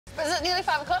Is it nearly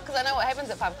 5 o'clock? Because I know what happens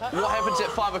at 5 o'clock. What happens at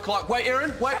 5 o'clock? Wait,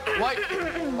 Erin, wait.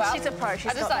 Well, She's a pro. I'd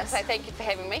just like to say thank you for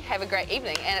having me. Have a great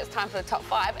evening. And it's time for the top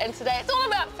 5. And today it's all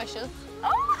about fishes.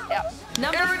 Oh! Yep.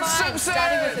 Number Erin 5, Simpson!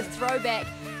 starting with a throwback,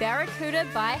 Barracuda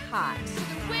by Heart.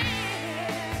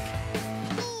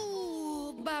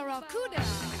 Ooh, barracuda.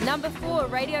 Number 4,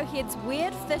 Radiohead's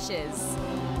Weird Fishes.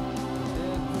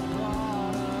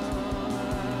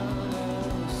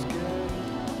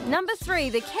 Number 3,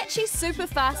 the catchy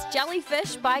Superfast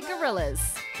Jellyfish by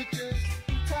Gorillaz.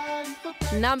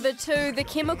 Number 2, the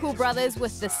Chemical Brothers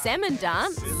with the Salmon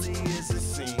Dance.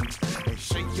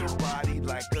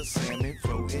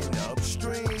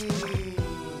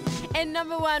 And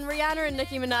number 1, Rihanna and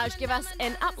Nicki Minaj give us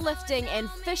an uplifting and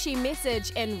fishy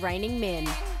message in Raining Men.